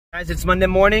Guys, it's Monday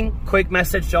morning. Quick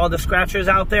message to all the scratchers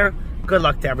out there. Good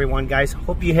luck to everyone, guys.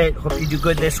 Hope you hit. Hope you do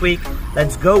good this week.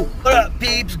 Let's go. What up,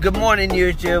 peeps? Good morning,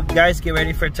 YouTube. Guys, get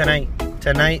ready for tonight.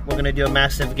 Tonight, we're going to do a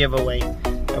massive giveaway.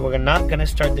 And we're not going to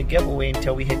start the giveaway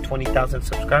until we hit 20,000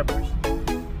 subscribers.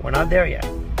 We're not there yet.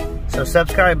 So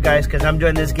subscribe, guys, because I'm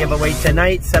doing this giveaway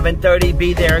tonight, 7:30.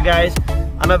 Be there, guys.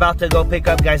 I'm about to go pick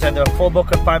up, guys, either a full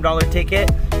book of $5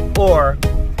 ticket or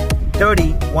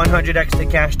 30 100 extra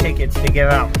cash tickets to give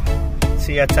out.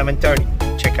 See you at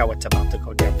 7:30. Check out what's about to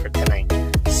go down for tonight.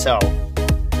 So,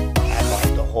 I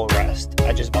bought the whole rest.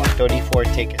 I just bought 34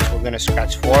 tickets. We're going to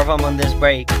scratch 4 of them on this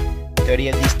break. 30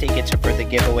 of these tickets are for the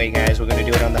giveaway, guys. We're going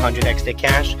to do it on the 100 extra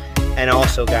cash. And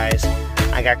also, guys,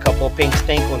 I got a couple of pink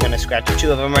stink. We're going to scratch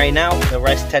 2 of them right now. The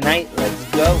rest tonight. Let's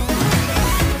go.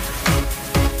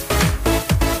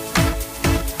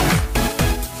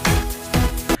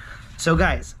 So,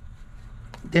 guys,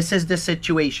 this is the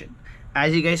situation.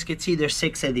 As you guys can see, there's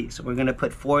 6 of these. We're going to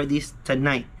put 4 of these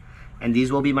tonight. And these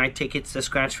will be my tickets to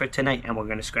scratch for tonight. And we're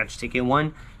going to scratch ticket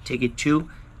 1, ticket 2,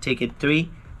 ticket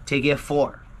 3, ticket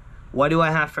 4. What do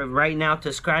I have for right now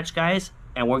to scratch, guys?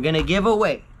 And we're going to give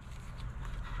away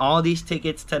all these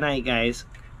tickets tonight, guys.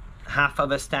 Half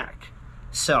of a stack.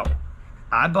 So,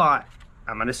 I'm going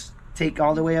to take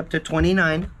all the way up to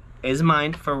 29 is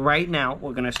mine for right now.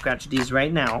 We're going to scratch these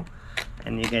right now.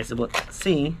 And you guys will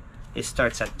see, it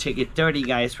starts at ticket 30,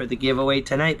 guys, for the giveaway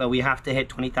tonight, but we have to hit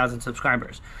 20,000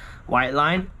 subscribers. White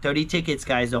line, 30 tickets,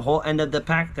 guys. The whole end of the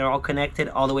pack, they're all connected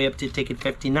all the way up to ticket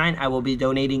 59. I will be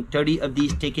donating 30 of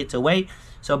these tickets away,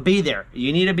 so be there.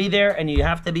 You need to be there, and you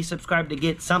have to be subscribed to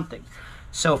get something.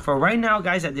 So for right now,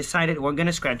 guys, I decided we're going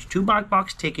to scratch 2 black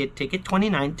box ticket, ticket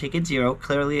 29, ticket 0.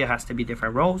 Clearly, it has to be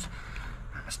different rolls.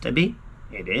 Has to be.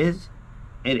 It is.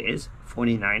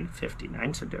 49,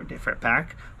 59, so they're a different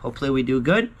pack. Hopefully we do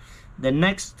good. The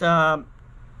next 4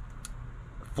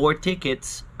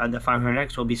 tickets on the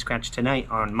 500X will be scratched tonight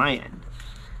on my end.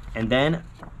 And then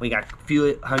we got a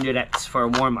few 100X for a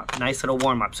warm-up. Nice little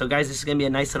warm-up. So guys, this is going to be a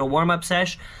nice little warm-up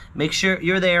sesh. Make sure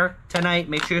you're there tonight.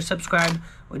 Make sure you're subscribed.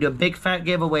 We'll do a big fat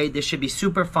giveaway. This should be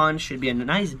super fun. Should be a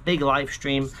nice big live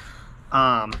stream.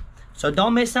 So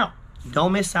don't miss out.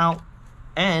 Don't miss out.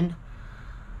 And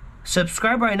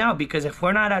subscribe right now, because if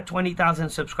we're not at 20,000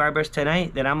 subscribers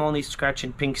tonight, then I'm only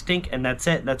scratching pink stink, and that's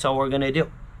it. That's all we're gonna do,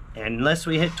 unless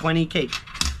we hit 20K.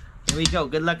 Here we go.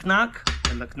 Good luck knock.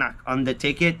 Good luck knock on the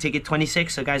ticket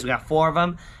 26. So guys, we got 4 of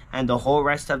them and the whole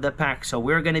rest of the pack. So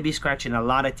we're gonna be scratching a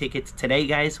lot of tickets today,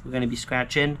 guys. We're gonna be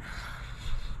scratching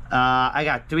I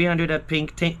got 300 of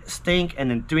pink stink and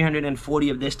then 340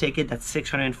 of this ticket. That's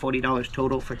 $640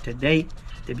 total for today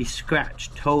to be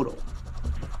scratched total.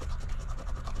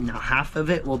 Now half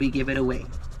of it will be given away.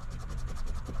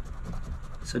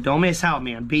 So don't miss out,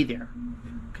 man. Be there,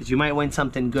 because you might win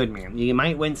something good, man. You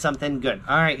might win something good.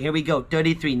 All right, here we go.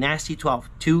 33, nasty 12,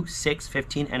 2, 6,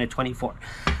 15, and a 24.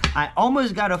 I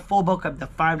almost got a full book of the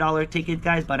 $5 ticket,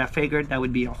 guys, but I figured that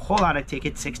would be a whole lot of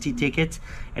tickets, 60 tickets,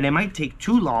 and it might take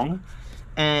too long,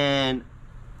 and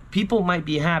people might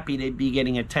be happy to be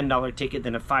getting a $10 ticket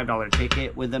than a $5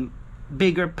 ticket with a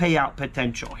bigger payout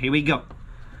potential. Here we go.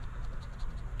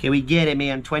 Okay, we get it,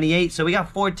 man. 28. So we got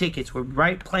 4 tickets. We're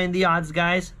right playing the odds,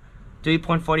 guys.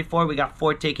 3.44. We got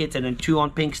 4 tickets and then 2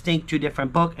 on pink stink. 2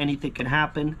 different book. Anything could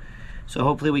happen. So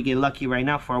hopefully we get lucky right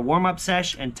now for a warm-up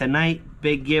sesh. And tonight,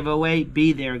 big giveaway.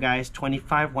 Be there, guys.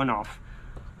 25, 1 off.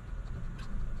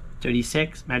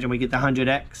 36. Imagine we get the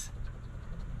 100X.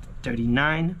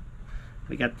 39.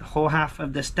 We got the whole half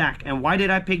of the stack. And why did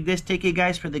I pick this ticket,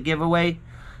 guys, for the giveaway?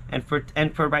 And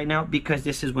for right now, because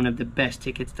this is one of the best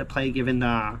tickets to play, given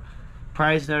the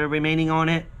prize that are remaining on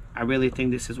it. I really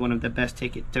think this is one of the best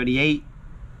tickets. 38,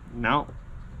 no.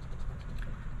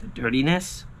 The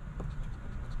dirtiness.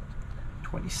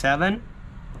 27,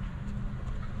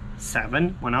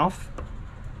 7, 1 off.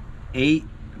 8,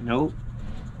 no.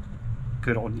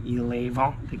 Good old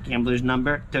 11, the gambler's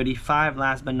number. 35,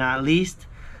 last but not least,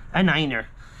 a 9er.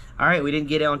 All right, we didn't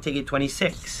get it on ticket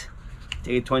 26.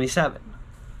 Ticket 27.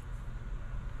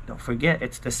 Don't forget,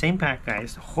 it's the same pack,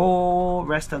 guys. The whole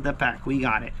rest of the pack, we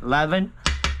got it. 11,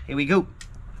 here we go.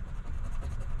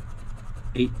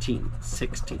 18,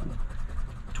 16,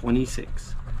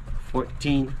 26,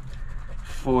 14,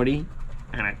 40,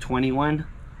 and a 21.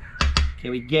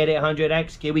 Can we get it,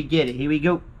 100X? Can we get it? Here we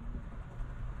go.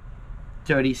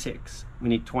 36, we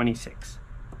need 26.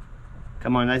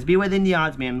 Come on, let's be within the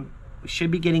odds, man. We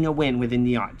should be getting a win within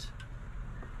the odds.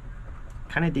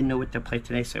 Kind of didn't know what to play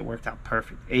today, so it worked out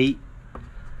perfect. 8,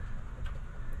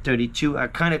 32. I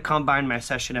kind of combined my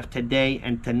session of today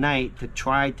and tonight to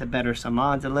try to better some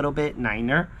odds a little bit.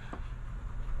 9er.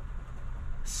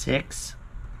 6.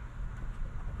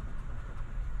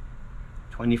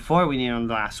 24 we need on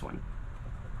the last one.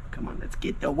 Come on, let's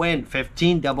get the win.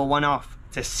 15, double one off.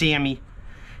 It's a Sammy.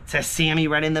 It's a Sammy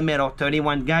right in the middle.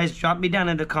 31. Guys, drop me down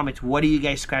in the comments. What are you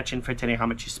guys scratching for today? How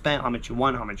much you spent, how much you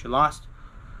won, how much you lost.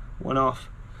 One off.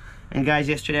 And guys,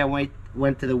 yesterday I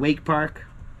went to the wake park.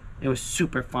 It was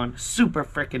super fun. Super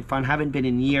freaking fun. Haven't been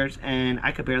in years, and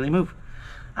I could barely move.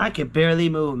 I could barely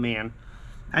move, man.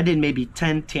 I did maybe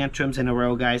 10 tantrums in a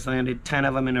row, guys. Landed 10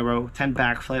 of them in a row. 10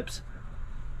 backflips.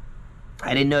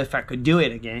 I didn't know if I could do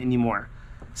it again anymore.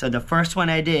 So the first one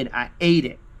I did, I ate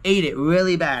it. Ate it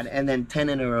really bad. And then 10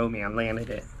 in a row, man. Landed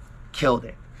it. Killed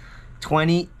it.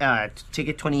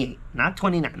 Ticket 28. Not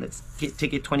 29. Let's get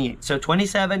ticket 28. So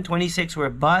 27, 26 were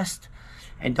bust.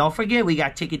 And don't forget, we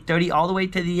got ticket 30 all the way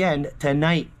to the end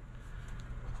tonight.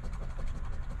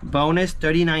 Bonus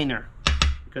 39er.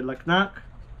 Good luck knock.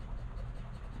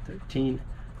 13,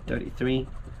 33,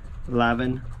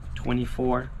 11,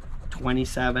 24,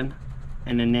 27,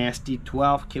 and a nasty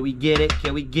 12. Can we get it?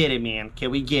 Can we get it, man?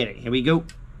 Can we get it? Here we go.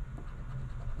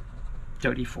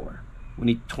 34. We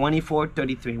need 24,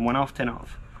 33. 1 off, 10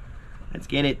 off. Let's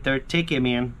get it. Third ticket,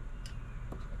 man.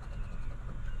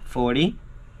 40.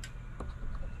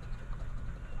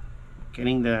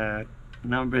 Getting the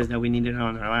numbers that we needed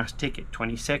on our last ticket.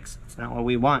 26. It's not what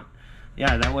we want.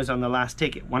 Yeah, that was on the last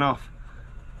ticket. 1 off.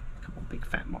 Come on, big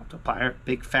fat multiplier.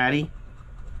 Big fatty.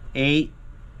 8.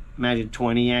 Imagine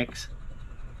 20x.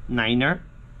 9er.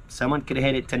 Someone could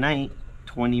hit it tonight.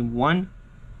 21.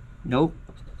 Nope.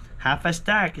 Half a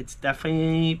stack. It's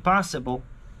definitely possible.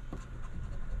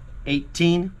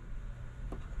 18.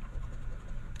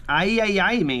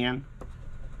 Ay, man.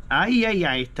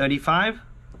 Ay. 35.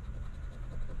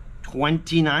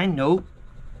 29. Nope.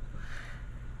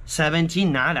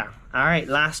 17. Nada. Alright,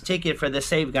 last ticket for the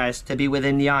save, guys, to be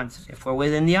within the odds. If we're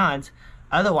within the odds,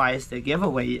 otherwise the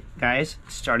giveaway, guys,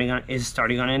 is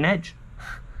starting on an edge.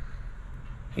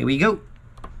 Here we go.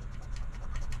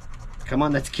 Come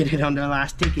on, let's get it on the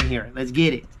last ticket here. Let's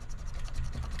get it.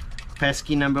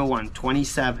 Pesky number 1,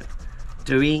 27,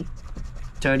 3,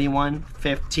 31,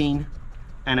 15,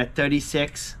 and a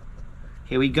 36.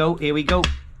 Here we go.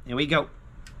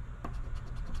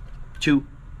 2.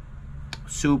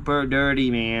 Super dirty,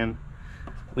 man.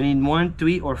 We need 1,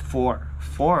 3, or 4.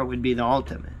 4 would be the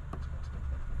ultimate.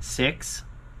 6.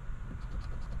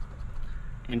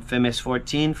 Infamous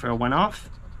 14 for a 1 off.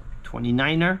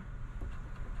 29er.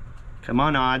 Come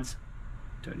on, odds.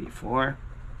 34.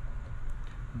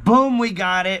 Boom, we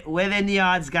got it. Within the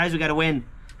odds, guys. We got to win.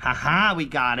 Haha, we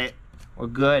got it. We're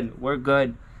good. We're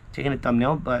good. Taking a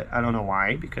thumbnail, but I don't know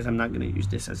why, because I'm not going to use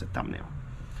this as a thumbnail.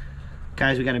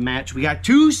 Guys, we got a match. We got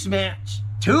 2 smash.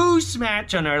 2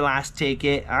 smash on our last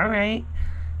ticket. All right.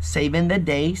 Saving the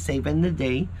day. Saving the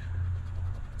day.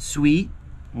 Sweet.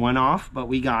 1 off, but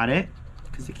we got it.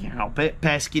 Because they can't help it.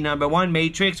 Pesky number 1.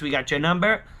 Matrix, we got your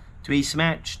number. 3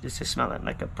 smash. This is smelling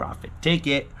like a profit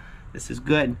ticket. This is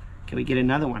good. Can we get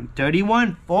another one?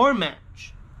 31. 4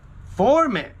 match. 4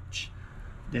 match.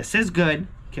 This is good.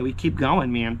 Can we keep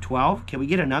going, man? 12. Can we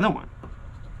get another one?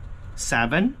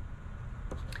 7.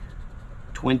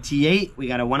 28. We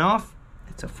got a 1 off.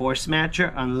 It's a 4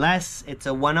 smatcher unless it's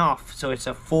a 1 off. So it's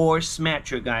a 4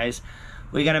 smatcher, guys.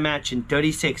 We got a match in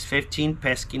 36, 15,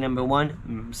 pesky number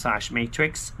 1 /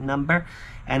 matrix number,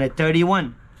 and a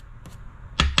 31.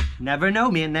 Never know,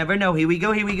 man. Never know. Here we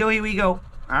go. Here we go. Here we go.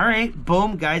 All right.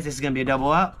 Boom, guys. This is going to be a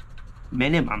double up.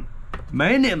 Minimum.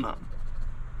 Minimum.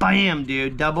 Bam,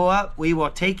 dude. Double up. We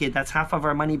will take it. That's half of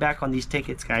our money back on these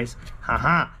tickets, guys.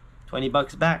 Haha. 20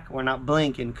 bucks back. We're not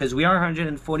blinking because we are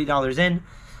 $140 in,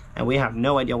 and we have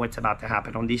no idea what's about to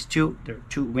happen on these two. They're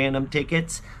 2 random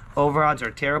tickets. Over odds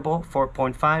are terrible.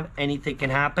 4.5. Anything can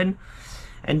happen.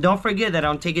 And don't forget that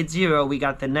on ticket 0, we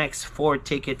got the next 4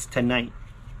 tickets tonight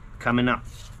coming up.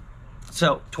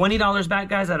 So $20 back,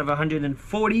 guys, out of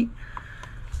 140.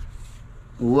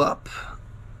 Whoop.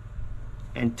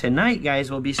 And tonight,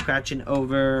 guys, we'll be scratching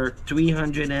over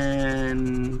 $300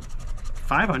 and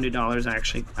 $500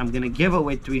 actually. I'm gonna give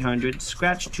away 300,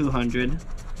 scratch 200,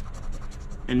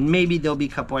 and maybe there'll be a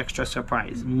couple extra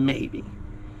surprise. Maybe.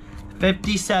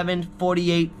 57,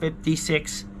 48,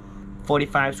 56,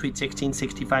 45, sweet 16,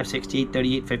 65, 68,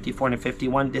 38, 54, and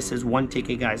 51. This is 1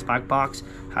 ticket, guys. Back box.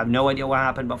 Have no idea what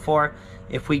happened before.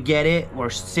 If we get it, we're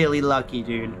silly lucky,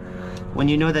 dude. When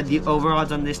you know that the over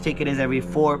odds on this ticket is every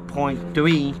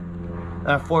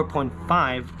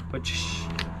 4.5, which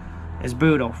is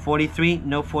brutal. 43,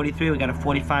 no 43. We got a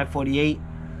 45, 48,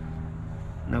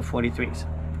 no 43s,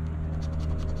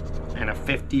 and a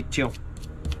 52.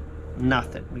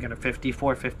 Nothing. We got a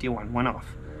 54, 51. 1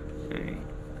 off. All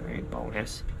Alright,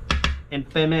 bonus.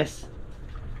 Infamous.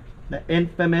 The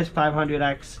infamous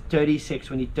 500x. 36.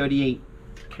 We need 38.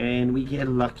 Can we get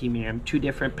lucky, man? 2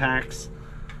 different packs.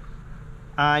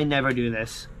 I never do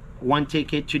this. 1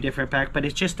 ticket, 2 different packs, but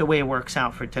it's just the way it works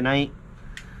out for tonight.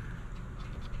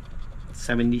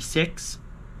 76.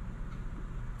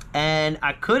 And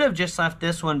I could have just left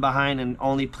this one behind and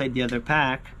only played the other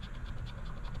pack.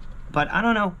 But I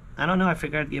don't know. I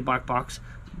figured I'd get black box.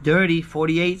 Dirty,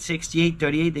 48, 68,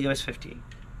 38. They give us 58.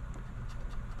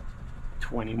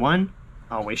 21.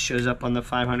 Always shows up on the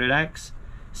 500x.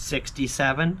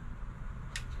 67.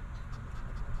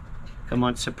 Come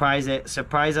on, surprise it.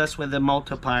 Surprise us with a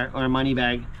multiplier or a money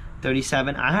bag.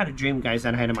 37. I had a dream, guys,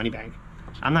 that I had a money bag.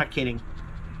 I'm not kidding.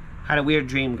 Had a weird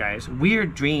dream, guys.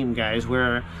 Weird dream, guys,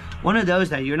 where one of those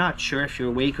that you're not sure if you're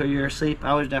awake or you're asleep.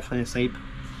 I was definitely asleep.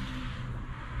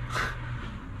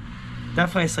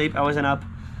 Definitely asleep. I wasn't up.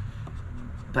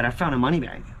 But I found a money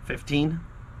bag. 15.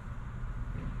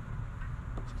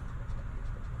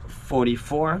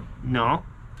 44. No.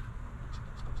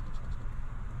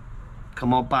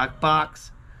 Come on, black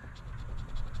box.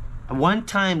 One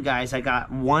time, guys, I got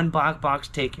 1 black box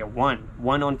ticket. One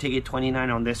on ticket 29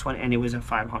 on this one, and it was a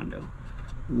 500.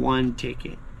 1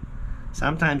 ticket.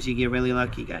 Sometimes you get really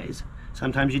lucky, guys.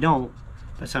 Sometimes you don't,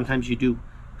 but sometimes you do.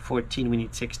 14, we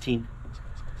need 16.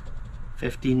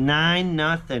 59,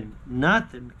 nothing.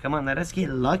 Nothing. Come on, let us get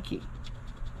lucky.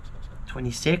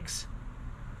 26.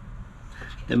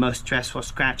 The most stressful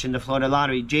scratch in the Florida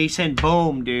lottery. Jason,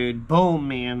 boom, dude. Boom,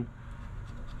 man.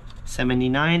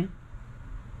 79.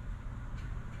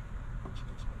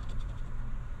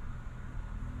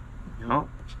 No.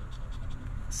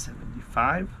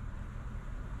 75.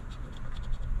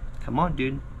 Come on,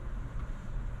 dude.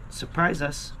 Surprise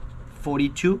us.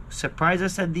 42. Surprise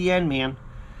us at the end, man.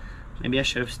 Maybe I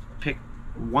should have picked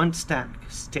 1 stack.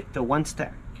 Stick to 1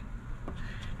 stack.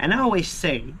 And I always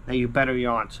say that you better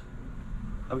your odds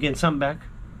of getting something back,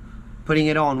 putting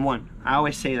it all in 1. I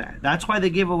always say that. That's why the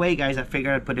giveaway, guys, I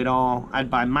figured I'd put it all. I'd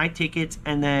buy my tickets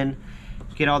and then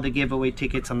get all the giveaway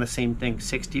tickets on the same thing.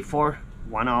 64.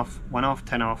 1 off, 1 off,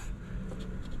 10 off.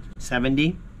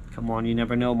 70. Come on, you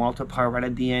never know. Multiplier right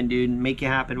at the end, dude. Make it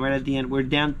happen right at the end. We're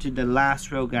down to the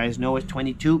last row, guys. No, it's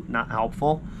 22. Not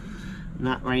helpful.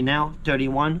 Not right now.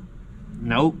 31.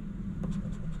 Nope.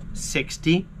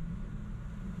 60.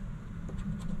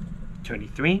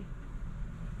 33.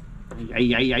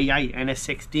 And a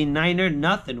 69er.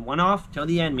 Nothing. 1 off till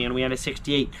the end, man. We had a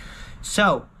 68.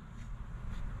 So,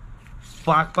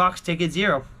 black box ticket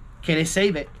 0. Can it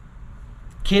save it?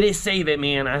 Can it save it,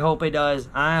 man? I hope it does.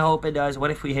 I hope it does. What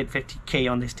if we hit 50K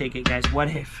on this ticket, guys? What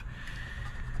if?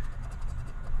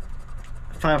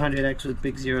 500x with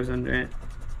big zeros under it.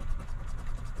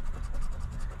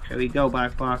 Here we go,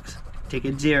 black box.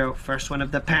 Ticket 0. First one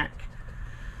of the pack.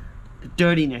 The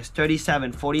dirtiness.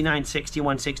 37, 49,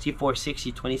 61, 64,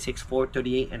 60, 26, 4,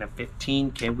 38, and a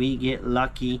 15. Can we get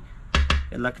lucky?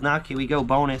 Good luck, knock. Here we go.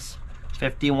 Bonus.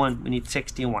 51. We need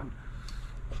 61.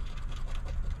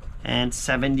 And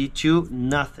 72,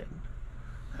 nothing.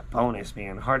 That bonus,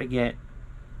 man, hard to get.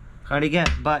 Hard to get,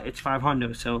 but it's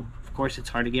 500, so of course it's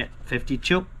hard to get.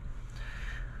 52.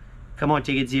 Come on,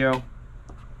 ticket 0.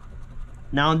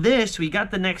 Now on this, we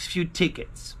got the next few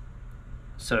tickets.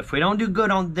 So if we don't do good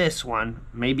on this one,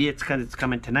 maybe it's because it's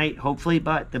coming tonight, hopefully,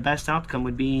 but the best outcome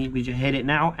would be we just hit it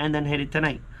now and then hit it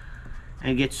tonight.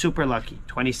 And get super lucky.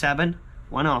 27,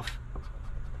 1 off.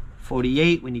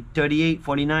 48, we need 38,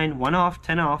 49, 1 off,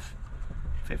 10 off.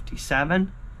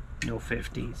 57, no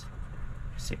 50s.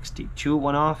 62,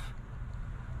 1 off.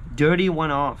 Dirty,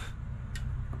 1 off.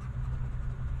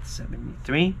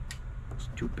 73, it's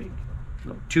too big.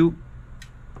 No 2.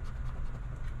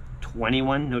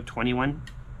 21, no 21.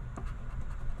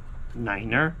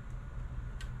 9er.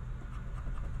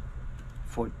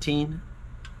 14.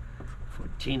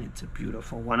 14, it's a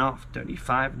beautiful 1 off.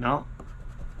 35, no.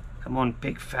 Come on,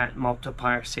 big fat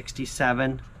multiplier.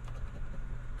 67.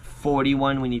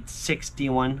 41, we need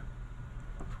 61.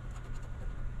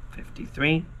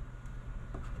 53.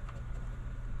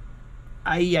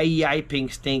 Ay,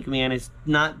 pink stink, man. It's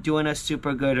not doing us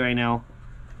super good right now.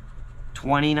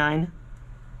 29.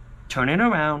 Turn it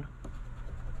around.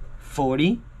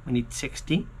 40, we need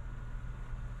 60.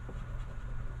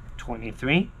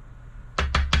 23.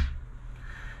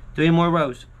 3 more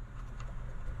rows.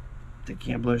 The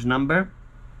gambler's number.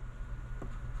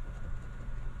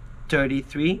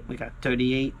 33, we got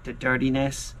 38, the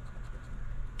dirtiness.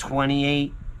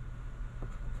 28.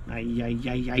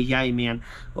 Ay, man.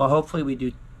 Well, hopefully we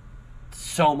do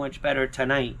so much better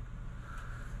tonight.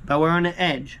 But we're on the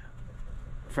edge.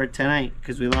 for tonight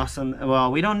because we lost some.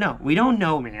 Well, we don't know. We don't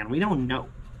know, man. We don't know.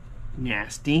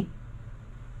 Nasty.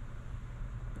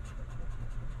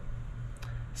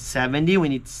 70. We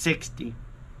need 60.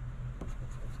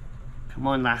 Come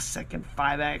on, last second.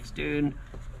 5x, dude.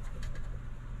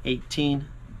 18.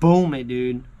 Boom it,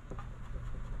 dude.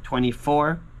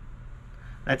 24.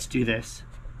 Let's do this.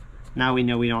 Now we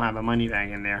know we don't have a money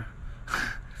bag in there.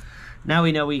 Now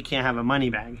we know we can't have a money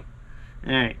bag.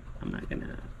 Alright, I'm not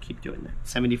gonna keep doing that.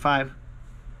 75.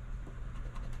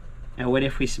 And what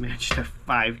if we smash the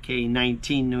 5K?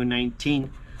 19, no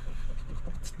 19.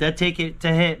 It's the ticket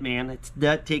to hit, man. It's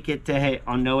the ticket to hit.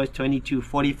 On Noah's 22,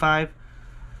 45.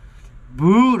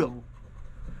 Brutal.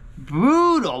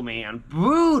 Brutal, man.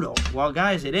 Brutal. Well,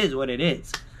 guys, it is what it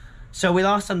is. So we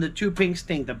lost on the 2 pink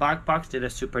stink. The black box did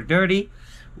us super dirty.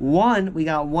 We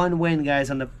got 1 win, guys,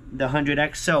 on the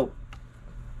 100x. So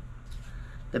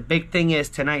the big thing is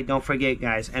tonight, don't forget,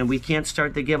 guys, and we can't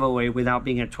start the giveaway without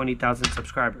being at 20,000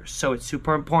 subscribers. So it's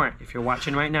super important. If you're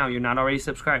watching right now, you're not already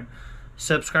subscribed,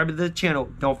 subscribe to the channel.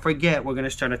 Don't forget, we're going to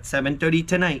start at 7:30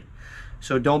 tonight.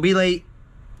 So don't be late.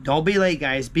 Don't be late,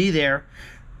 guys. Be there.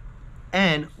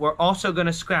 And we're also going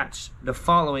to scratch the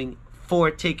following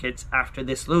 4 tickets after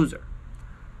this loser,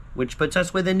 which puts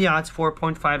us within the odds,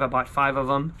 4.5. I bought 5 of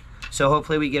them. So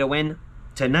hopefully we get a win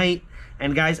tonight.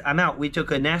 And guys, I'm out. We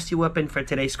took a nasty whooping for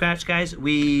today's scratch, guys.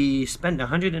 We spent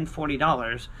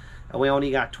 $140 and we only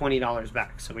got $20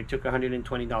 back. So we took a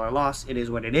 $120 loss. It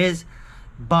is what it is.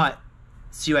 But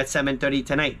see you at 7:30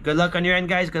 tonight. Good luck on your end,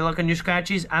 guys. Good luck on your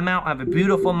scratchies. I'm out. Have a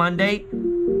beautiful Monday.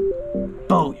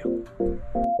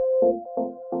 Booyah.